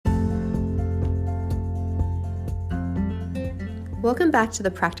Welcome back to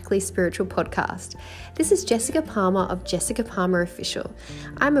the Practically Spiritual podcast. This is Jessica Palmer of Jessica Palmer Official.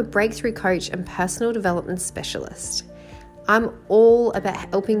 I'm a breakthrough coach and personal development specialist. I'm all about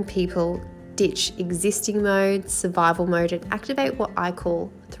helping people ditch existing mode, survival mode, and activate what I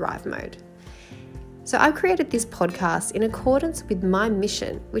call thrive mode. So I've created this podcast in accordance with my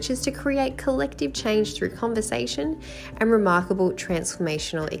mission, which is to create collective change through conversation and remarkable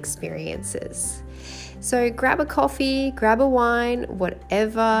transformational experiences. So grab a coffee, grab a wine,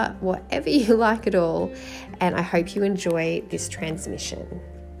 whatever you like at all, and I hope you enjoy this transmission.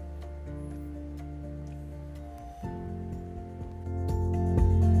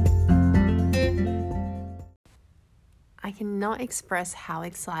 I cannot express how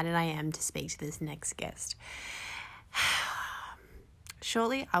excited I am to speak to this next guest.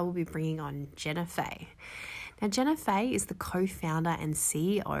 Shortly, I will be bringing on Jenna Fay. Now, Jenna Fay is the co-founder and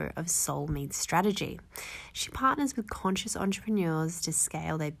CEO of Soul Meets Strategy. She partners with conscious entrepreneurs to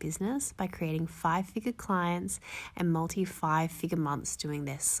scale their business by creating 5-figure clients and multi-5-figure months doing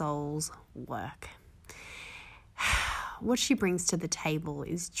their soul's work. What she brings to the table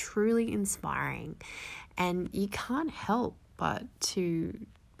is truly inspiring, and you can't help but to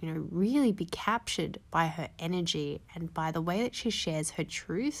really be captured by her energy and by the way that she shares her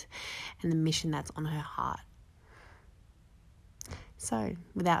truth and the mission that's on her heart. So,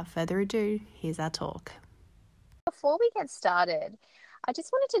 without further ado, here's our talk. Before we get started, I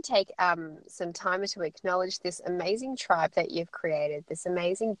just wanted to take some time to acknowledge this amazing tribe that you've created, this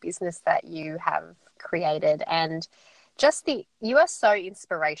amazing business that you have created, and you are so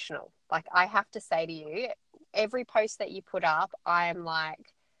inspirational. Like, I have to say to you, every post that you put up, I am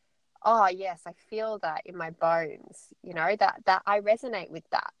like, oh yes, I feel that in my bones, that I resonate with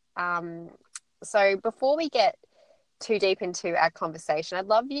that. So before we get too deep into our conversation, I'd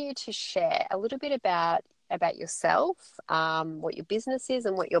love you to share a little bit about yourself, what your business is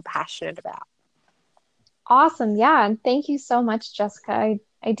and what you're passionate about. Awesome. Yeah. And thank you so much, Jessica.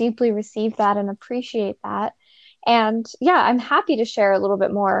 I deeply received that and appreciate that. And yeah, I'm happy to share a little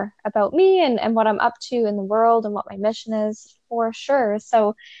bit more about me and what I'm up to in the world and what my mission is for sure.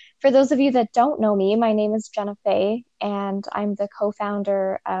 So for those of you that don't know me, my name is Jenna Fay, and I'm the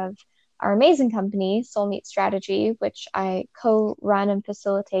co-founder of our amazing company, Soul Meets Strategy, which I co-run and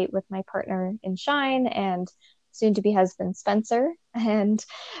facilitate with my partner in Shine and soon-to-be husband, Spencer. And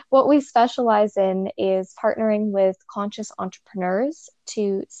what we specialize in is partnering with conscious entrepreneurs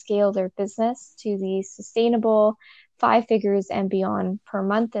to scale their business to the sustainable 5 figures and beyond per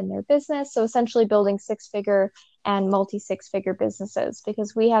month in their business. So essentially building 6-figure and multi-6-figure businesses,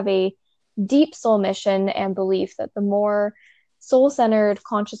 because we have a deep soul mission and belief that the more soul-centered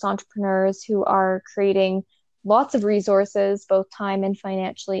conscious entrepreneurs who are creating lots of resources, both time and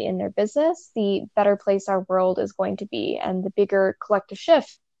financially, in their business, the better place our world is going to be. And the bigger collective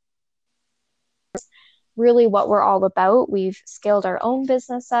shift is really what we're all about. We've scaled our own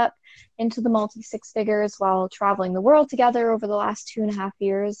business up into the multi-6 figures while traveling the world together over the last 2.5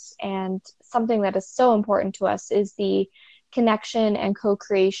 years. And something that is so important to us is the connection and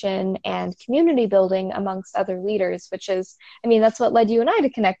co-creation and community building amongst other leaders, which is, that's what led you and I to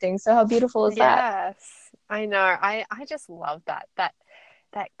connecting. So how beautiful is that? Yes, I know. I just love that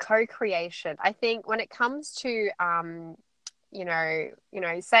co-creation. I think when it comes to,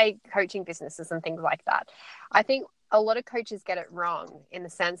 say coaching businesses and things like that, I think a lot of coaches get it wrong in the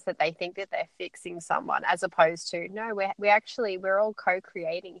sense that they think that they're fixing someone, as opposed to, no, we're all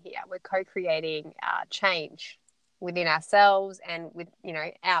co-creating here. We're co-creating change within ourselves and with,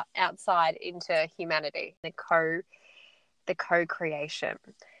 outside into humanity, the co-creation.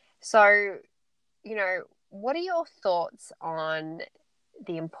 So, what are your thoughts on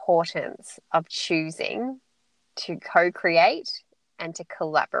the importance of choosing to co-create and to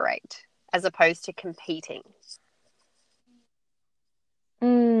collaborate as opposed to competing?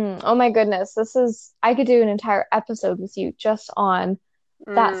 Oh my goodness. I could do an entire episode with you just on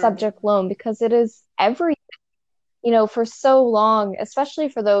that subject alone, because it is everything. For so long, especially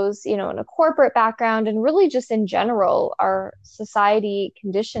for those, in a corporate background and really just in general, our society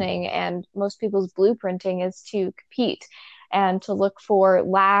conditioning and most people's blueprinting is to compete and to look for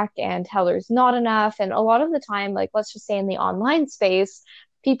lack and how there's not enough. And a lot of the time, like, let's just say in the online space,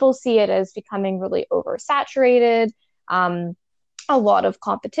 people see it as becoming really oversaturated, a lot of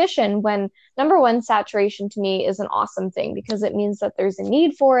competition, when number one, saturation to me is an awesome thing, because it means that there's a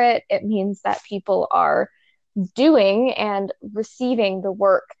need for it. It means that people are doing and receiving the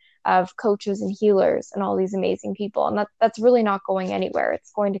work of coaches and healers and all these amazing people. And that's really not going anywhere.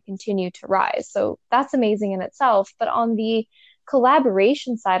 It's going to continue to rise. So that's amazing in itself. But on the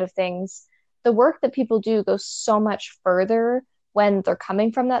collaboration side of things, the work that people do goes so much further when they're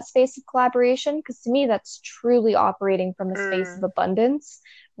coming from that space of collaboration, because to me, that's truly operating from a space of abundance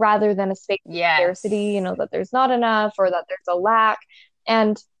rather than a space of scarcity, Yes. that there's not enough or that there's a lack.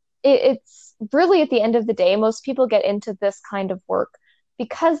 And it's really, at the end of the day, most people get into this kind of work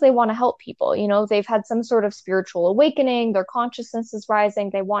because they want to help people. They've had some sort of spiritual awakening, their consciousness is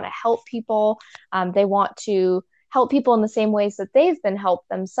rising, they want to help people, they want to help people in the same ways that they've been helped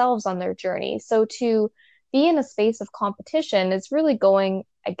themselves on their journey. So to be in a space of competition is really going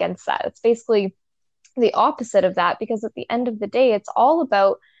against that. It's basically the opposite of that, because at the end of the day, it's all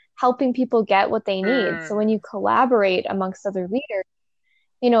about helping people get what they need. So when you collaborate amongst other leaders,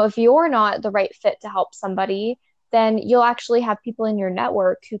 if you're not the right fit to help somebody, then you'll actually have people in your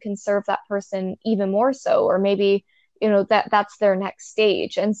network who can serve that person even more so, or maybe, that's their next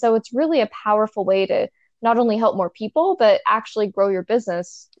stage. And so it's really a powerful way to not only help more people, but actually grow your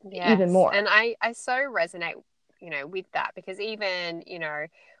business even more. And I so resonate, with that, because even,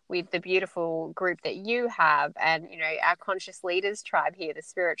 with the beautiful group that you have and, our Conscious Leaders tribe here, the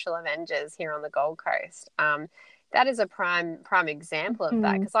Spiritual Avengers here on the Gold Coast, that is a prime example of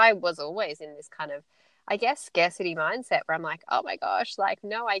that, because I was always in this kind of, I guess, scarcity mindset where I'm like, oh my gosh, like,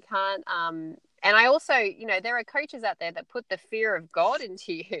 no, I can't. And I also, there are coaches out there that put the fear of God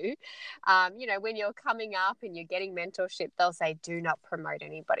into you. When you're coming up and you're getting mentorship, they'll say, do not promote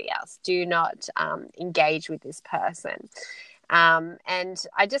anybody else. Do not engage with this person. And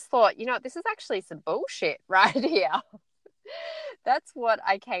I just thought, this is actually some bullshit right here. That's what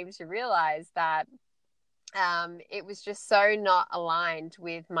I came to realize, that it was just so not aligned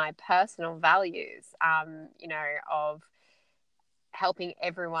with my personal values, of helping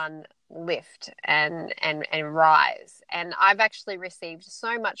everyone lift and rise. And I've actually received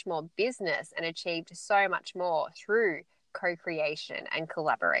so much more business and achieved so much more through co-creation and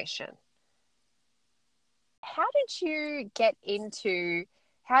collaboration. How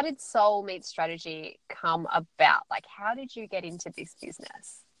did Soul Meets Strategy come about? Like, how did you get into this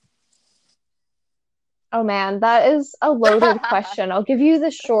business? Oh man, that is a loaded question. I'll give you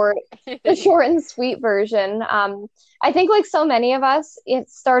the short and sweet version. I think, like so many of us, it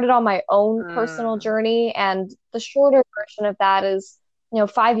started on my own personal journey, and the shorter version of that is,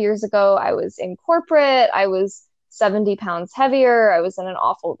 5 years ago, I was in corporate. I was 70 pounds heavier. I was in an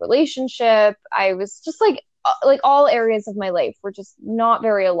awful relationship. I was just like all areas of my life were just not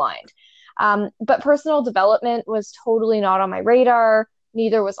very aligned. But personal development was totally not on my radar.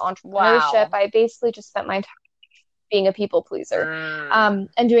 Neither was entrepreneurship. Wow. I basically just spent my time being a people pleaser,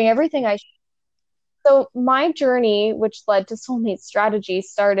 and doing everything I should. So my journey, which led to Soul Meets Strategy,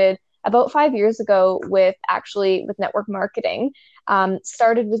 started about 5 years ago with network marketing.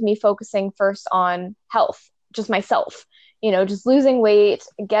 Started with me focusing first on health, just myself, just losing weight,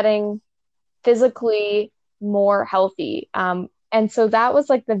 getting physically more healthy. And so that was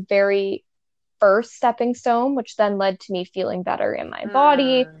like the very first stepping stone, which then led to me feeling better in my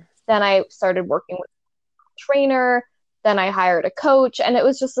body. Then I started working with a trainer. Then I hired a coach, and it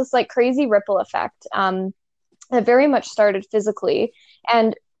was just this like crazy ripple effect that very much started physically.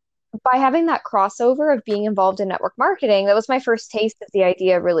 And by having that crossover of being involved in network marketing, that was my first taste of the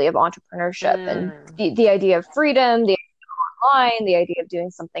idea really of entrepreneurship and the idea of freedom, the online, the idea of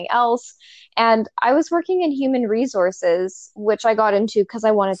doing something else. And I was working in human resources, which I got into because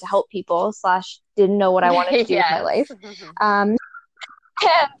I wanted to help people / didn't know what I wanted to do with my life. And,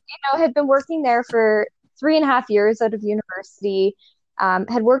 had been working there for 3.5 years out of university,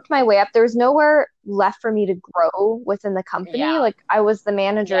 had worked my way up. There was nowhere left for me to grow within the company. Yeah. Like, I was the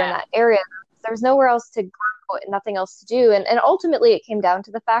manager in that area. There was nowhere else to grow and nothing else to do. And ultimately it came down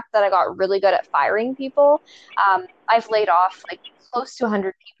to the fact that I got really good at firing people. I've laid off like close to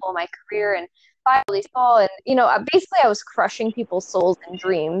 100 people in my career, and really small. And, basically I was crushing people's souls and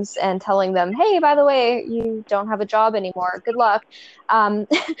dreams and telling them, hey, by the way, you don't have a job anymore. Good luck. Which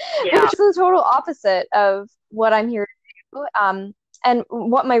is the total opposite of what I'm here to do. And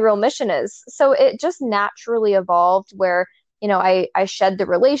what my real mission is. So it just naturally evolved where, I shed the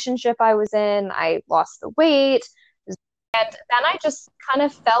relationship I was in, I lost the weight, and then I just kind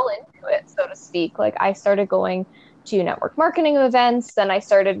of fell into it, so to speak. Like, I started going to network marketing events, then I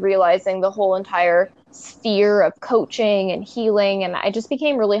started realizing the whole entire sphere of coaching and healing, and I just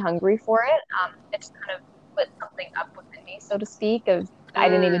became really hungry for it. It just kind of put something up within me, so to speak, of I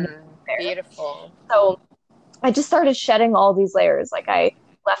didn't even know there. Beautiful. So I just started shedding all these layers. Like, I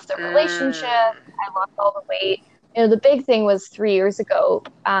left the relationship, I lost all the weight. The big thing was 3 years ago,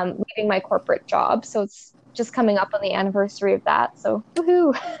 leaving my corporate job. So it's just coming up on the anniversary of that. So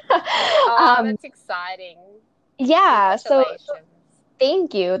woohoo! Oh, that's exciting. Yeah. So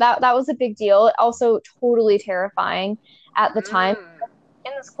Thank you. That was a big deal. Also totally terrifying at the time Mm.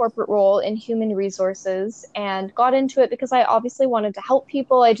 in this corporate role in human resources, and got into it because I obviously wanted to help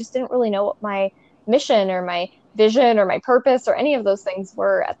people. I just didn't really know what my mission or my vision or my purpose or any of those things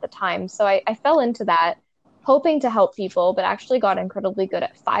were at the time. So I fell into that hoping to help people, but actually got incredibly good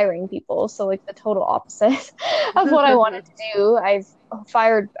at firing people. So like the total opposite of what I wanted to do. I've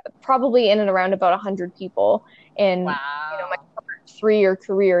fired probably in and around about 100 people in, my Wow. 3-year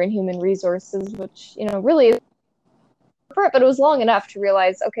career in human resources, which, really is short, but it was long enough to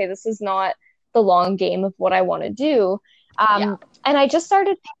realize, okay, this is not the long game of what I want to do. Yeah. And I just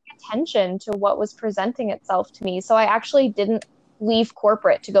started paying attention to what was presenting itself to me. So I actually didn't leave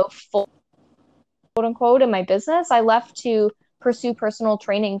corporate to go full, quote unquote, in my business. I left to pursue personal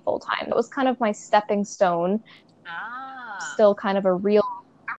training full time. It was kind of my stepping stone, Ah. still kind of a real,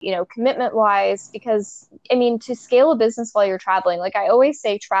 commitment wise, because I mean, to scale a business while you're traveling, like I always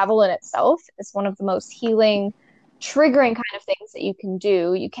say, travel in itself is one of the most healing, triggering kind of things that you can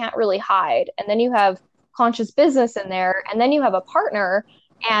do. You can't really hide. And then you have conscious business in there, and then you have a partner,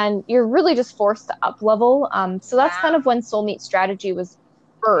 and you're really just forced to up level. So that's kind Wow. of when Soulmate Strategy was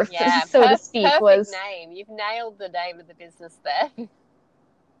birthed, Yeah, so to speak, perfect was name. You've nailed the name of the business there.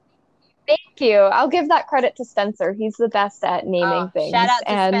 thank you. I'll give that credit to Spencer. He's the best at naming Oh, shout things. out to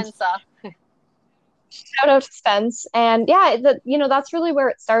And Spencer. shout out to Spence. And yeah, that's really where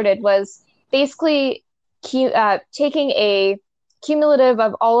it started, was basically taking a cumulative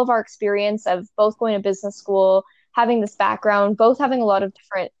of all of our experience of both going to business school, having this background, both having a lot of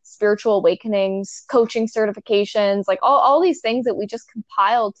different spiritual awakenings, coaching certifications, like all these things that we just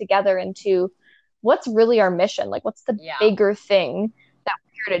compiled together into what's really our mission, like what's the Yeah. bigger thing that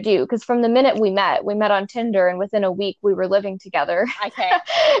we're here to do. Because from the minute we met on Tinder, and within a week we were living together. Okay.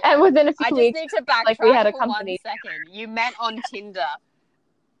 And within a I few just weeks, need to like we backtrack had a for one company. second. You met on Tinder.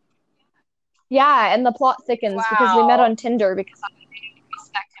 Yeah, and the plot thickens because we met Wow. on Tinder because I'm a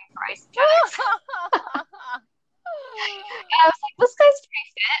prospect in for Isogenics. And I was like, this guy's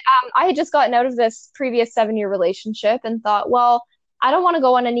pretty fit. I had just gotten out of this previous 7-year relationship and thought, well, I don't want to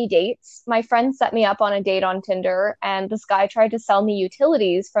go on any dates. My friend set me up on a date on Tinder, and this guy tried to sell me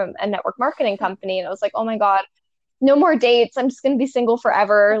utilities from a network marketing company, and I was like, oh my God, no more dates. I'm just gonna be single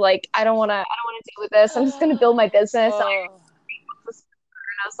forever. Like, I don't wanna deal with this. I'm just gonna build my business. And Oh.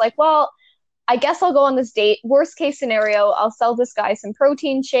 I was like, well, I guess I'll go on this date. Worst case scenario, I'll sell this guy some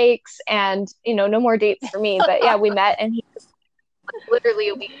protein shakes, and no more dates for me. But yeah, we met, and he was like, literally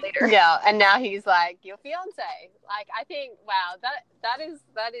a week later. Yeah, and now he's like your fiance. Like, I think, wow, that is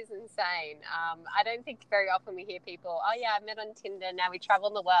insane. I don't think very often we hear people, oh yeah, I met on Tinder, now we travel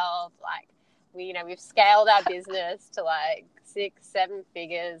the world. Like, we've scaled our business to like 6-7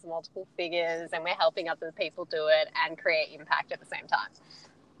 figures, multiple figures, and we're helping other people do it and create impact at the same time.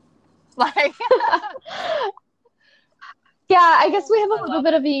 Like, Yeah, I guess we have a I little love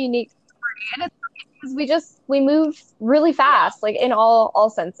bit it. of a unique story, and it's because we move really Yeah. fast, like in all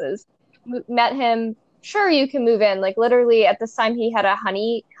senses. Met him, sure, you can move in. Like literally at this time, he had a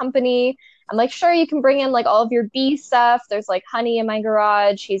honey company. I'm like, sure, you can bring in like all of your bee stuff. There's like honey in my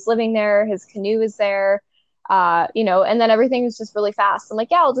garage. He's living there. His canoe is there. And then everything is just really fast. I'm like,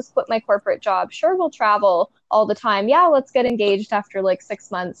 yeah, I'll just quit my corporate job. Sure, we'll travel all the time. Yeah, let's get engaged after like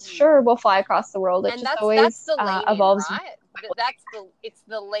 6 months. Sure, we'll fly across the world. It And just that's always the lean in, evolves. right? It's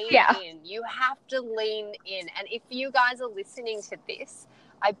the lean Yeah. in. You have to lean in. And if you guys are listening to this,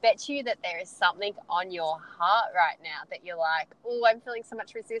 I bet you that there is something on your heart right now that you're like, oh, I'm feeling so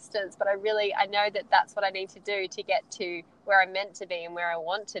much resistance, but I know that that's what I need to do to get to where I'm meant to be and where I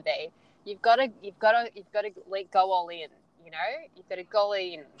want to be. You've got to go all in. You've got to go all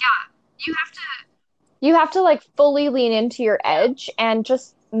in. You have to like fully lean into your edge and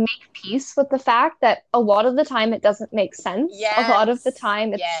just make peace with the fact that a lot of the time it doesn't make sense. A lot of the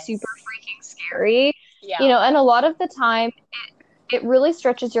time it's super freaking scary. Yeah. And a lot of the time it really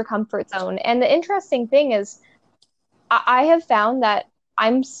stretches your comfort zone. And the interesting thing is I have found that I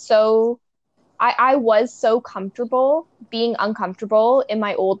was so comfortable being uncomfortable in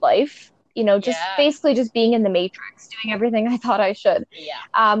my old life, basically just being in the matrix, doing everything I thought I should.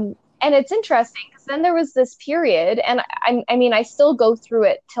 Yeah. And it's interesting because then there was this period, and I mean, I still go through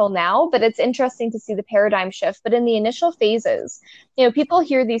it till now, but it's interesting to see the paradigm shift. But in the initial phases, people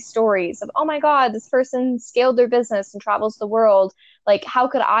hear these stories of, oh my God, this person scaled their business and travels the world. Like, how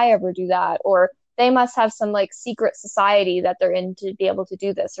could I ever do that? Or they must have some like secret society that they're in to be able to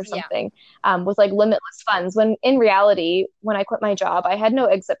do this or something, with like limitless funds. When in reality, when I quit my job, I had no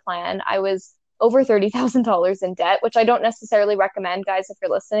exit plan. I was over $30,000 in debt, which I don't necessarily recommend, guys, if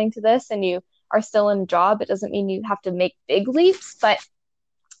you're listening to this and you are still in a job. It doesn't mean you have to make big leaps, but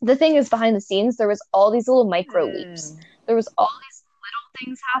the thing is, behind the scenes, there was all these little micro leaps. There was all these little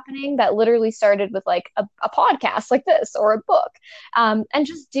things happening that literally started with like a podcast like this or a book, and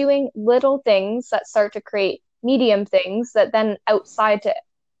just doing little things that start to create medium things that then outside to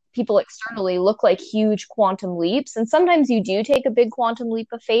people externally look like huge quantum leaps. And sometimes you do take a big quantum leap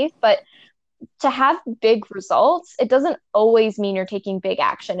of faith, but to have big results, it doesn't always mean you're taking big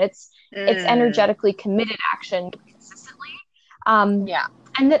action. It's energetically committed action consistently. Yeah.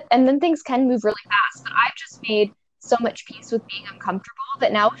 And then things can move really fast. But I've just made so much peace with being uncomfortable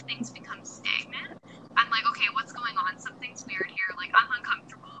that now if things become stagnant, I'm like, okay, what's going on? Something's weird here. Like, I'm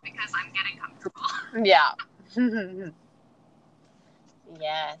uncomfortable because I'm getting comfortable. Yeah.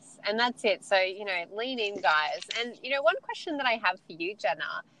 Yes. And that's it. So, lean in, guys. And, one question that I have for you,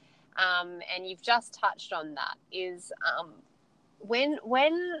 Jenna, and you've just touched on that, is when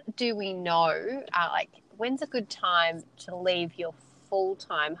do we know, when's a good time to leave your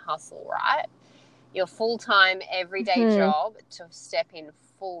full-time hustle, right? Your full-time everyday job to step in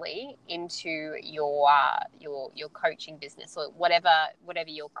fully into your coaching business or whatever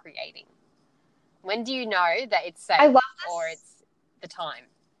you're creating. When do you know that it's safe or it's the time?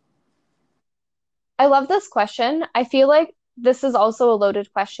 I love this question. I feel like this is also a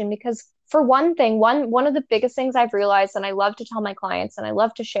loaded question because for one thing, one of the biggest things I've realized, and I love to tell my clients and I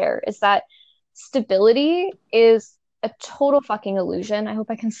love to share, is that stability is a total fucking illusion. I hope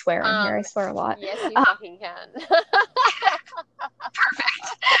I can swear on here. I swear a lot. Yes, you fucking can. Perfect.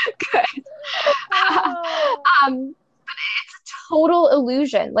 Good. But it's a total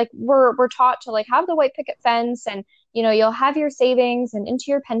illusion. Like we're taught to like have the white picket fence and you'll have your savings and into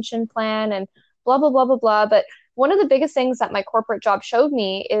your pension plan and blah blah blah blah blah. But one of the biggest things that my corporate job showed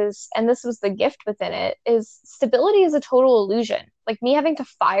me is, and this was the gift within it, is stability is a total illusion. Like me having to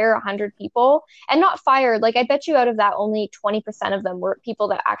fire 100 people, and not fired, like I bet you out of that only 20% of them were people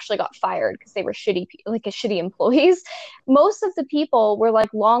that actually got fired because they were shitty employees. Most of the people were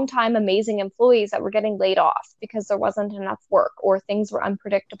like longtime amazing employees that were getting laid off because there wasn't enough work or things were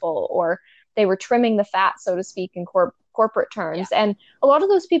unpredictable or they were trimming the fat, so to speak, in corporate terms. Yeah. And a lot of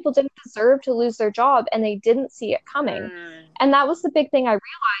those people didn't deserve to lose their job and they didn't see it coming. And that was the big thing I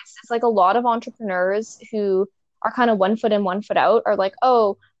realized is like a lot of entrepreneurs who are kind of 1 foot in, 1 foot out are like,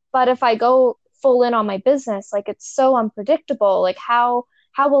 oh, but if I go full in on my business, like it's so unpredictable. Like how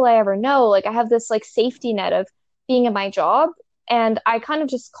will I ever know? Like I have this like safety net of being in my job. And I kind of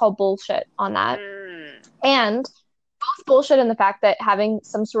just call bullshit on that. And both bullshit in the fact that having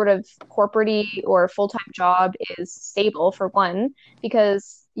some sort of corporate-y or full-time job is stable for one,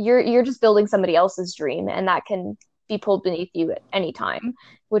 because you're just building somebody else's dream and that can be pulled beneath you at any time,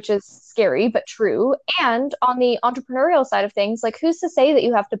 which is scary but true. And on the entrepreneurial side of things, like who's to say that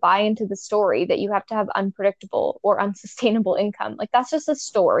you have to buy into the story that you have to have unpredictable or unsustainable income? Like that's just a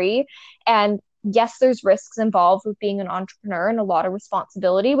story. And yes, there's risks involved with being an entrepreneur and a lot of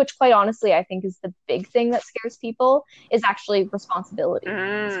responsibility, which quite honestly, I think is the big thing that scares people is actually responsibility for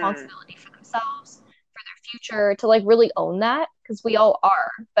themselves, for their future, to like really own that, because we all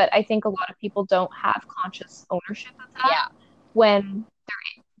are. But I think a lot of people don't have conscious ownership of that when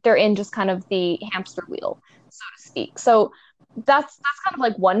they're in just kind of the hamster wheel, so to speak. So that's kind of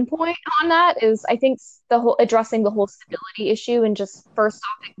like one point on that is I think the whole addressing the whole stability issue and just first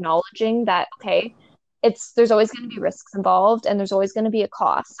off acknowledging that, okay, there's always going to be risks involved and there's always going to be a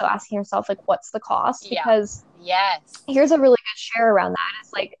cost. So asking yourself like, what's the cost? Because here's a really good share around that.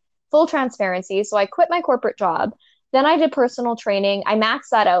 It's like full transparency. So I quit my corporate job. Then I did personal training. I maxed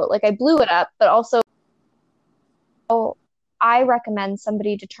that out. Like I blew it up, but also I recommend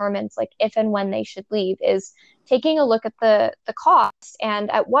somebody determines like if and when they should leave is taking a look at the cost and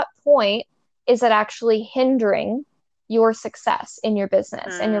at what point is it actually hindering your success in your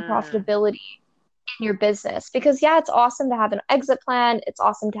business and your profitability in your business. Because it's awesome to have an exit plan. It's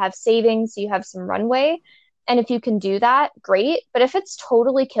awesome to have savings. So you have some runway. And if you can do that, great. But if it's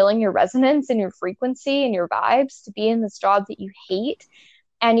totally killing your resonance and your frequency and your vibes to be in this job that you hate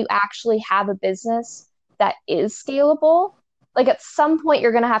and you actually have a business that is scalable, like at some point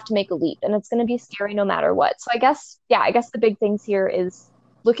you're going to have to make a leap and it's going to be scary no matter what. So I guess the big things here is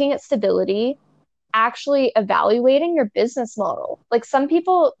looking at stability, actually evaluating your business model. Like some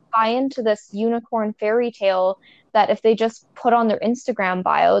people buy into this unicorn fairy tale that if they just put on their Instagram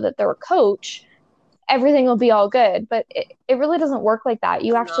bio that they're a coach, everything will be all good. But it really doesn't work like that.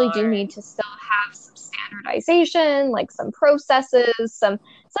 You actually do need to still have some standardization, like some processes, some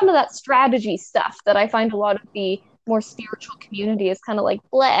of that strategy stuff that I find a lot of the more spiritual community is kind of like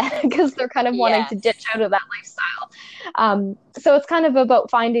bleh, because they're kind of wanting to ditch Yes. out of that lifestyle. So it's kind of about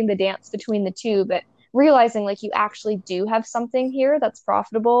finding the dance between the two, but realizing like you actually do have something here that's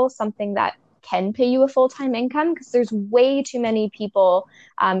profitable, something that can pay you a full-time income, because there's way too many people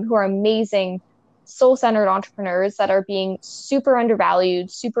who are amazing soul-centered entrepreneurs that are being super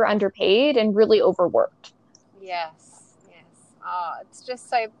undervalued, super underpaid, and really overworked. Yes, yes. Oh, it's just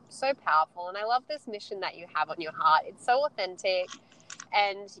so powerful, and I love this mission that you have on your heart. It's so authentic,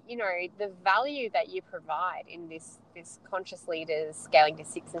 and the value that you provide in this conscious leaders scaling to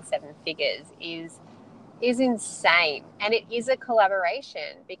 6 and 7 figures is insane, and it is a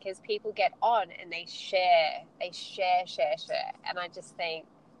collaboration because people get on and they share, and I just think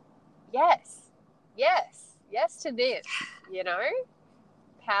yes, yes, yes to this.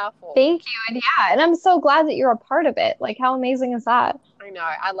 Powerful. Thank you. And yeah, and I'm so glad that you're a part of it. Like, how amazing is that? I know.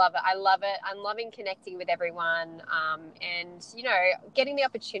 I love it. I love it. I'm loving connecting with everyone. And, getting the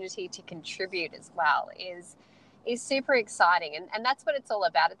opportunity to contribute as well is super exciting. And that's what it's all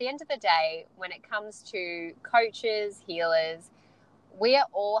about. At the end of the day, when it comes to coaches, healers, we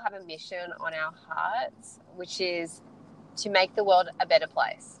all have a mission on our hearts, which is to make the world a better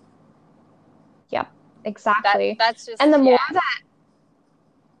place. Yeah, exactly. That's just, and the more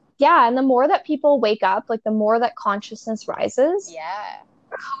and the more that people wake up, like the more that consciousness rises,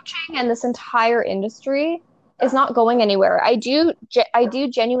 coaching and this entire industry is not going anywhere. I do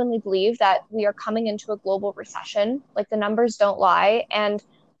genuinely believe that we are coming into a global recession. Like the numbers don't lie. And,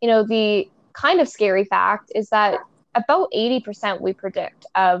 the kind of scary fact is that about 80% we predict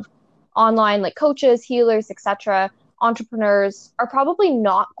of online like coaches, healers, etc., entrepreneurs are probably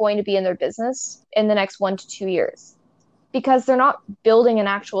not going to be in their business in the next 1 to 2 years, because they're not building an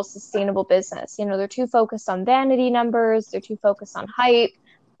actual sustainable business. They're too focused on vanity numbers. They're too focused on hype.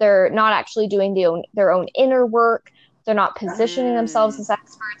 They're not actually doing their own inner work. They're not positioning themselves as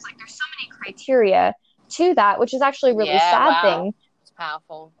experts. Like there's so many criteria to that, which is actually a really sad thing. It's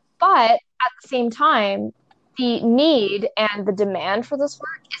powerful. But at the same time, the need and the demand for this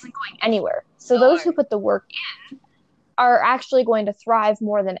work isn't going anywhere. So those who put the work in are actually going to thrive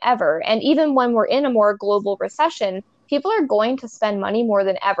more than ever. And even when we're in a more global recession, people are going to spend money more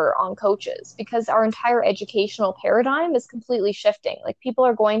than ever on coaches because our entire educational paradigm is completely shifting. Like people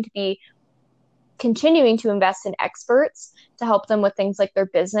are going to be continuing to invest in experts to help them with things like their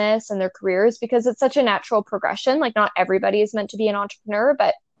business and their careers, because it's such a natural progression. Like not everybody is meant to be an entrepreneur,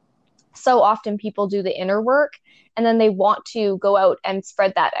 but so often people do the inner work and then they want to go out and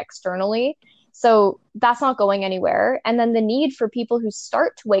spread that externally. So that's not going anywhere. And then the need for people who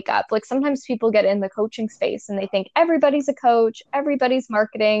start to wake up, like sometimes people get in the coaching space and they think everybody's a coach, everybody's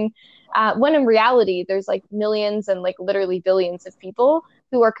marketing, when in reality, there's like millions and like literally billions of people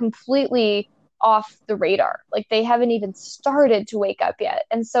who are completely off the radar. Like they haven't even started to wake up yet.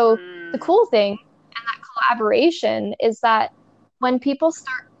 And so the cool thing and that collaboration is that when people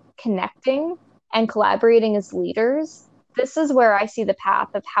start connecting and collaborating as leaders, this is where I see the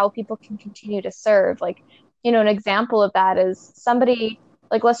path of how people can continue to serve. Like, an example of that is somebody,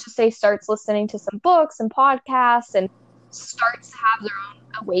 like, let's just say starts listening to some books and podcasts and starts to have their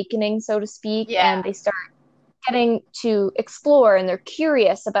own awakening, so to speak. And they start getting to explore and they're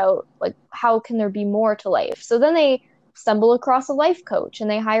curious about like, how can there be more to life? So then they stumble across a life coach and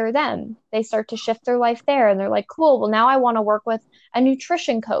they hire them. They start to shift their life there and they're like, cool, well, now I want to work with a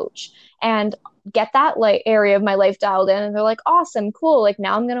nutrition coach and get that area of my life dialed in. And they're like, awesome, cool. Like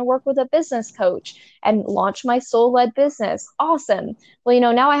now I'm going to work with a business coach and launch my soul-led business. Awesome. Well,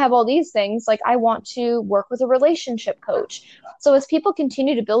 now I have all these things. Like I want to work with a relationship coach. So as people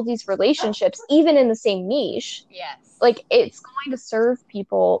continue to build these relationships, even in the same niche, like it's going to serve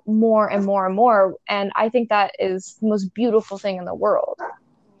people more and more and more. And I think that is the most beautiful thing in the world.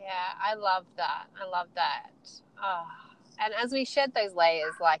 Yeah, I love that. Oh. And as we shed those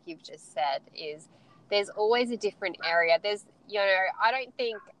layers, like you've just said, there's always a different area. There's,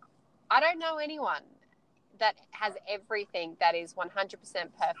 I don't know anyone that has everything that is 100%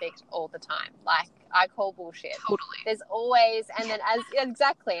 perfect all the time. Like I call bullshit. Totally. There's always, and then as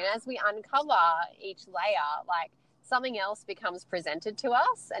we uncover each layer, like something else becomes presented to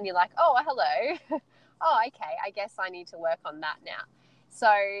us and you're like, oh, hello. Oh, okay. I guess I need to work on that now. So,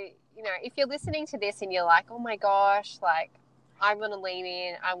 if you're listening to this and you're like, oh my gosh, like I want to lean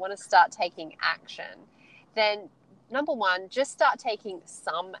in, I want to start taking action, then number one, just start taking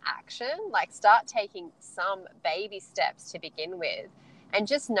some action, like start taking some baby steps to begin with. And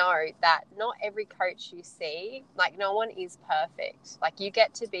just know that not every coach you see, like no one is perfect. Like you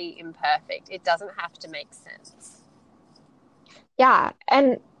get to be imperfect. It doesn't have to make sense. Yeah.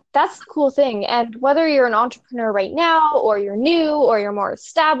 And that's the cool thing. And whether you're an entrepreneur right now, or you're new, or you're more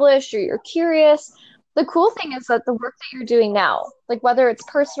established, or you're curious, the cool thing is that the work that you're doing now, like whether it's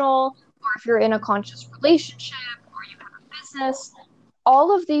personal or if you're in a conscious relationship or you have a business,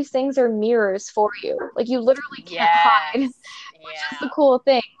 all of these things are mirrors for you. Like you literally can't hide, which Yes. is Yeah. the cool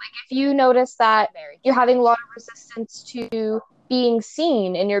thing. Like if you notice that Very you're true. having a lot of resistance to being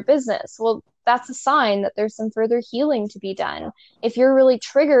seen in your business, well, that's a sign that there's some further healing to be done. If you're really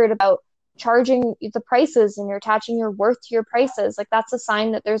triggered about charging the prices and you're attaching your worth to your prices, like that's a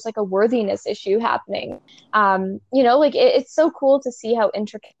sign that there's like a worthiness issue happening. Like it's so cool to see how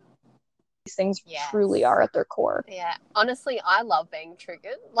intricate these things truly Yes. are at their core. Yeah. Honestly, I love being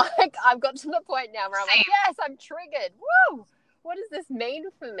triggered. Like I've got to the point now where I'm like, yes, I'm triggered. Woo! What does this mean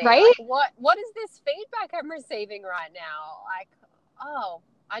for me? Right? Like what is this feedback I'm receiving right now? Like, oh,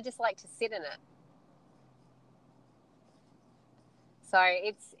 I just like to sit in it. So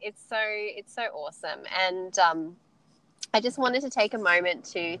it's so awesome. And I just wanted to take a moment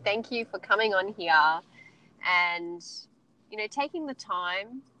to thank you for coming on here and, taking the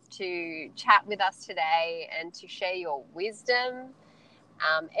time to chat with us today and to share your wisdom,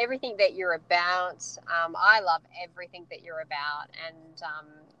 everything that you're about. I love everything that you're about, and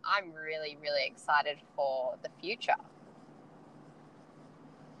I'm really, really excited for the future.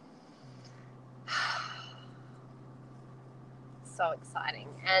 So exciting.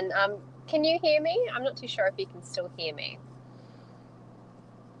 And can you hear me? I'm not too sure if you can still hear me.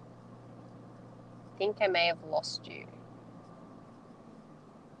 I think I may have lost you.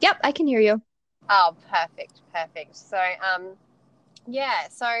 Yep, I can hear you. Oh, perfect. So,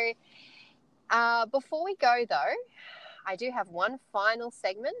 before we go though, I do have one final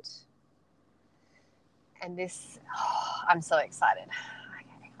segment, and I'm so excited.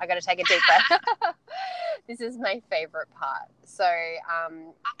 Okay, I got to take a deep breath. This is my favorite part. So, I'll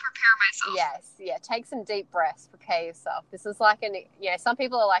prepare myself. yes, yeah, take some deep breaths, prepare yourself. This is like some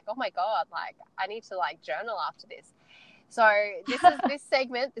people are like, oh my God, like I need to like journal after this. So this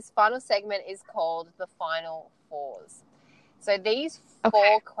final segment is called the Final Fours. So these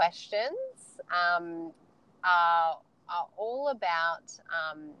four questions are all about.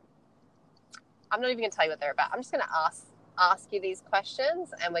 I'm not even going to tell you what they're about. I'm just going to ask you these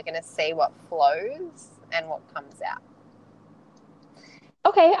questions, and we're going to see what flows and what comes out.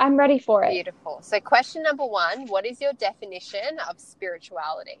 Okay, I'm ready for it. Beautiful. So question number 1, what is your definition of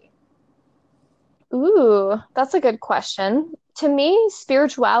spirituality? Ooh, that's a good question. To me,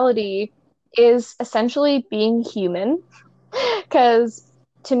 spirituality is essentially being human. Because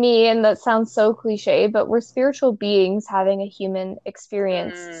to me, and that sounds so cliche, but we're spiritual beings having a human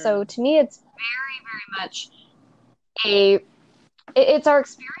experience. So to me, it's very, very much it's our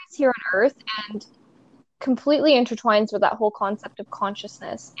experience here on Earth and completely intertwines with that whole concept of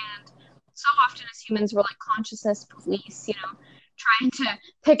consciousness. And so often as humans, we're like consciousness police, trying to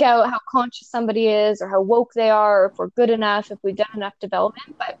pick out how conscious somebody is or how woke they are, or if we're good enough, if we've done enough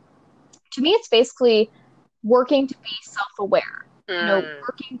development. But to me, it's basically working to be self-aware,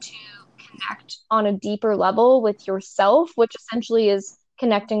 working to connect on a deeper level with yourself, which essentially is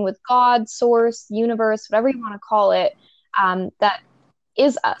connecting with God, source, universe, whatever you want to call it, that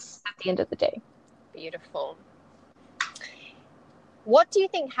is us at the end of the day. Beautiful. What do you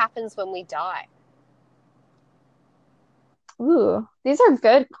think happens when we die? Ooh, these are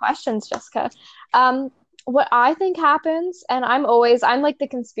good questions, Jessica. What I think happens, and I'm like the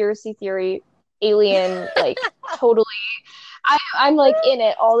conspiracy theory alien, like totally. I'm like in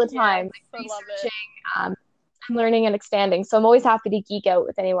it all the time, Yes, like I love researching. it. I'm learning and expanding, so I'm always happy to geek out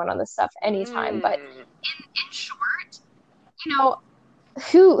with anyone on this stuff anytime. But in short, you know,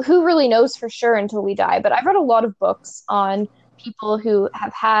 who really knows for sure until we die? But I've read a lot of books on people who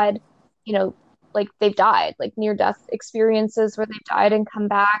have had, like they've died, like near death experiences where they've died and come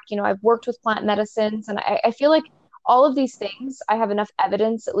back. I've worked with plant medicines, and I feel like all of these things, I have enough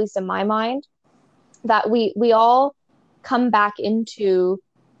evidence, at least in my mind, that we all come back into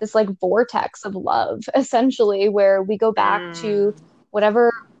this like vortex of love, essentially, where we go back to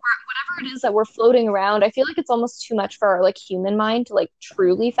whatever it is that we're floating around. I feel like it's almost too much for our like human mind to like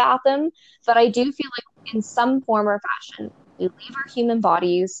truly fathom, but I do feel like in some form or fashion we leave our human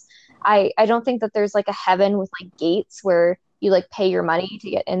bodies. I don't think that there's like a heaven with like gates where you like pay your money to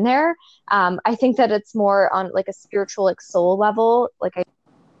get in there. I think that it's more on like a spiritual like soul level.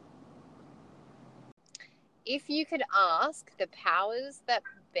 If you could ask the powers that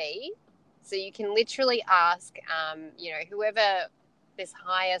be, so you can literally ask, whoever, this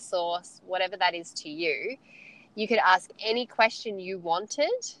higher source, whatever that is to you, you could ask any question you wanted,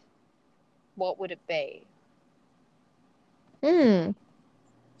 what would it be?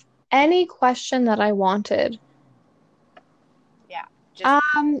 Any question that I wanted. Yeah. Just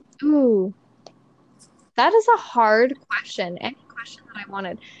Ooh, that is a hard question. Any question that I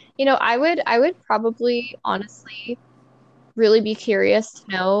wanted. I would probably honestly really be curious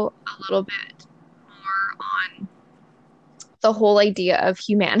to know a little bit more on the whole idea of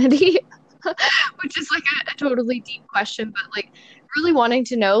humanity, which is like a totally deep question, but like really wanting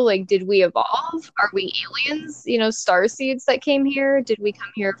to know, like, did we evolve? Are we aliens, star seeds that came here? Did we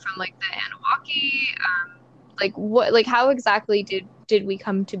come here from like the Anunnaki? Like what, like how exactly did we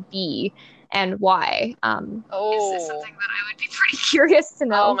come to be and why? Is something that I would be pretty curious to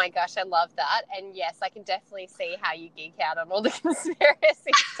know. Oh my gosh, I love that. And yes, I can definitely see how you geek out on all the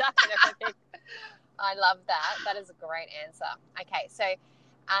conspiracy stuff and everything. I love that. That is a great answer. Okay, so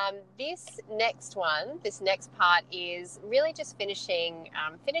this next part is really just finishing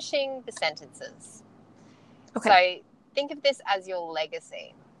the sentences. Okay. So think of this as your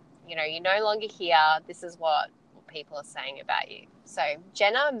legacy. You're no longer here. This is what people are saying about you. So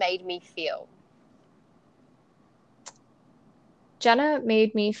Jenna made me feel. Jenna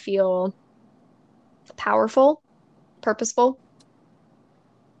made me feel powerful, purposeful.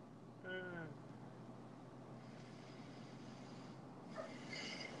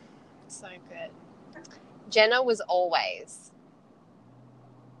 So good. Jenna was always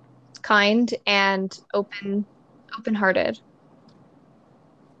kind and open-hearted.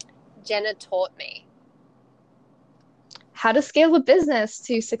 Jenna taught me how to scale a business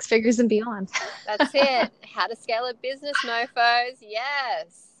to 6 figures and beyond. That's it. How to scale a business, mofos.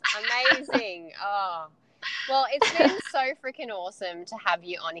 Yes. Amazing. Oh, well, it's been so freaking awesome to have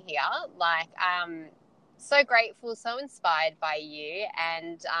you on here. Like, so grateful, so inspired by you.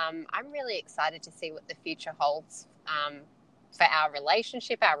 And I'm really excited to see what the future holds for our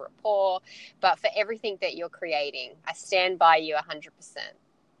relationship, our rapport, but for everything that you're creating. I stand by you 100%.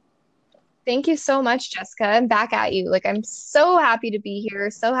 Thank you so much, Jessica. I'm back at you. Like, I'm so happy to be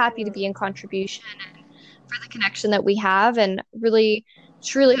here, so happy to be in contribution and for the connection that we have, and really,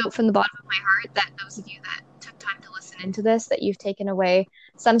 truly hope from the bottom of my heart that those of you that took time to listen into this, that you've taken away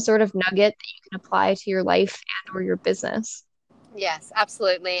some sort of nugget that you can apply to your life and or your business. Yes,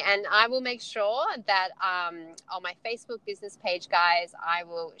 absolutely. And I will make sure that on my Facebook business page, guys, I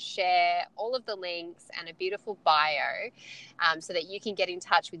will share all of the links and a beautiful bio so that you can get in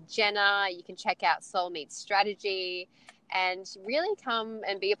touch with Jenna. You can check out Soul Meets Strategy and really come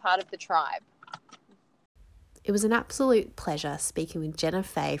and be a part of the tribe. It was an absolute pleasure speaking with Jenna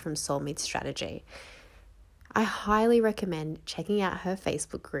Fay from Soul Meets Strategy. I highly recommend checking out her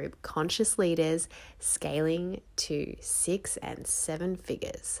Facebook group, Conscious Leaders Scaling to 6 and 7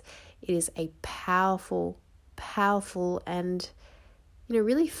 Figures. It is a powerful and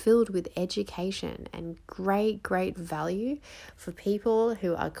really filled with education and great value for people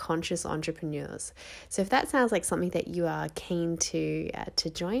who are conscious entrepreneurs. So if that sounds like something that you are keen to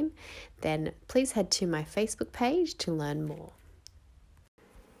join, then please head to my Facebook page to learn more.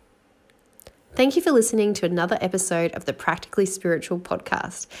 Thank you for listening to another episode of the Practically Spiritual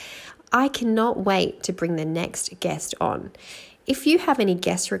podcast. I cannot wait to bring the next guest on. If you have any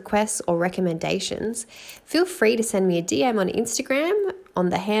guest requests or recommendations, feel free to send me a DM on Instagram on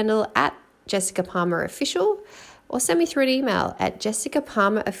the handle @JessicaPalmerOfficial, or send me through an email at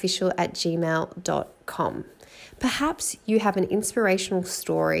jessicapalmerofficial@gmail.com. Perhaps you have an inspirational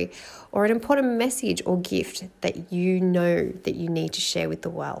story or an important message or gift that you know that you need to share with the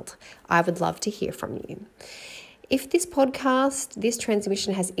world. I would love to hear from you. If this podcast, this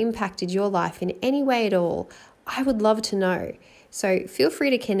transmission has impacted your life in any way at all, I would love to know. So feel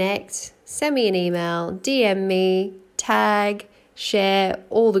free to connect, send me an email, DM me, tag, share,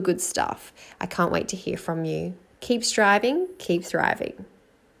 all the good stuff. I can't wait to hear from you. Keep striving, keep thriving.